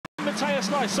Matthias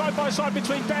Nice, side by side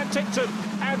between Dan Ticktum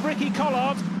and Ricky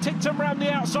Collard. Ticktum round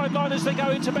the outside line as they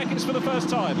go into Beckett's for the first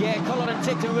time. Yeah, Collard and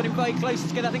Ticktum are running very close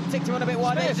together. I think Ticktum went a bit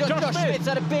wide there. Josh Smith's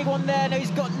had a big one there. No, you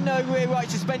got no rear right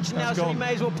suspension now, so he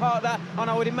may as well park that. And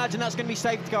I would imagine that's going to be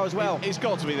safety car as well. It's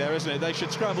got to be there, isn't it? They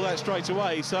should scramble that straight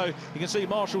away. So you can see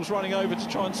Marshall's running over to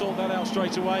try and sort that out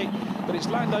straight away. But it's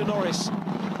Lando Norris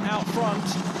out front.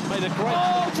 Made a great...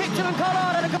 Oh, Ticktum and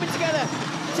Collard are coming together.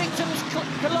 Ticktum's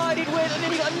collided with, and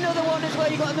then you got another one as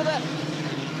well. You got another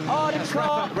Arden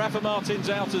car. Rafa Martin's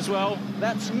out as well.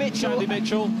 That's Mitchell. Sandy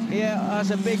Mitchell. Yeah, that's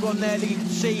a big one there that you can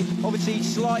see. Obviously,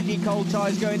 slightly cold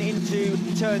tyres going into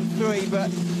turn 3, but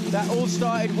that all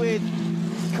started with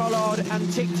Collard and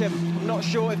Ticktum. I'm not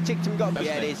sure if Ticktum got...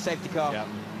 Yeah, it is, safety car. Yeah.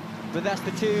 But that's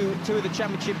the two of the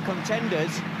championship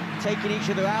contenders taking each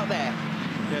other out there.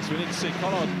 Yes, we need to see.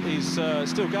 Collard is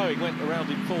still going, went around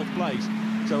in 4th place.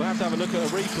 So we'll have to have a look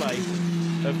at a replay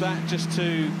of that just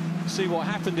to see what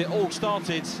happened. It all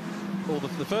started, or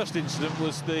the first incident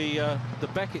was the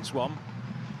Beckett's one.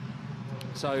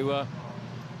 So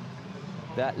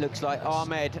that looks like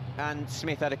Ahmed and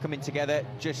Smith are coming together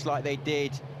just like they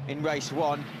did in race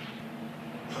 1.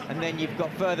 And then you've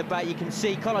got further back, you can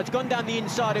see Collard's gone down the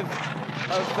inside of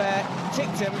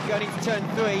Ticktum, going into turn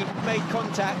 3, made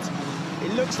contact.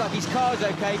 It looks like his car's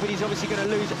okay, but he's obviously going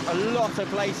to lose a lot of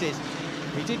places.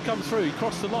 He did come through, he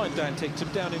crossed the line, Dan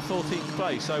Ticktum, down in 14th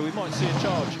place, so we might see a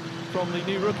charge from the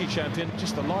new rookie champion.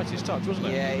 Just the lightest touch, wasn't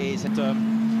it? Yeah, it is. And,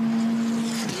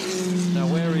 now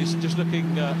where is just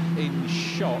looking in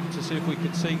shot to see if we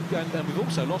can see, and we've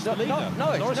also lost the leader.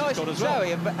 Norris has got as well.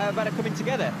 Sorry, about it coming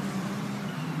together.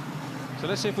 So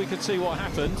let's see if we can see what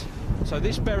happened. So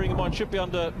this, bearing in mind, should be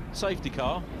under safety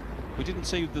car. We didn't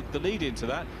see the lead into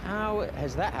that. How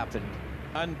has that happened?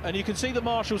 And you can see the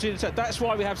marshals in attendance. That's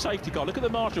why we have safety car. Look at the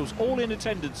marshals, all in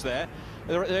attendance there.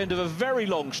 They're at the end of a very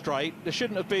long straight. There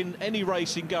shouldn't have been any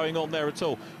racing going on there at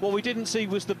all. What we didn't see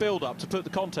was the build-up, to put the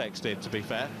context in, to be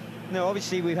fair. No,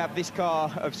 obviously we have this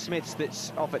car of Smith's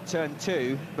that's off at turn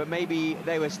 2, but maybe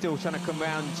they were still trying to come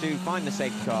round to find the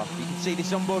safety car. You can see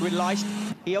this on board with Leist.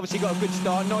 He obviously got a good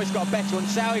start. Norris got a better one.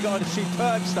 Sowie got a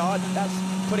superb start. That's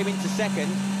put him into 2nd.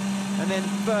 And then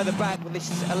further back, this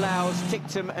allows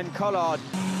Ticktum and Collard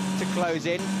to close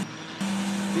in.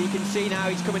 But you can see now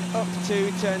he's coming up to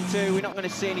turn 2. We're not going to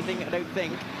see anything, I don't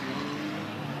think.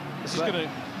 This is going to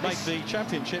make the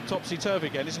championship topsy-turvy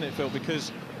again, isn't it, Phil?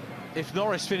 Because if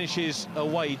Norris finishes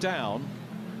away down,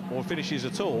 or finishes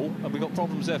at all, and we've got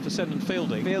problems there for Senna and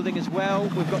Fielding. Fielding as well.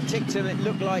 We've got Ticktum. It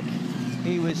looked like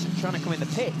he was trying to come in the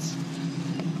pits.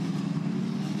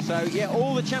 So, yeah,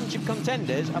 all the championship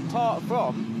contenders, apart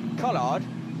from Collard,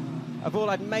 have all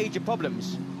had major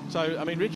problems. So, I mean, Ricky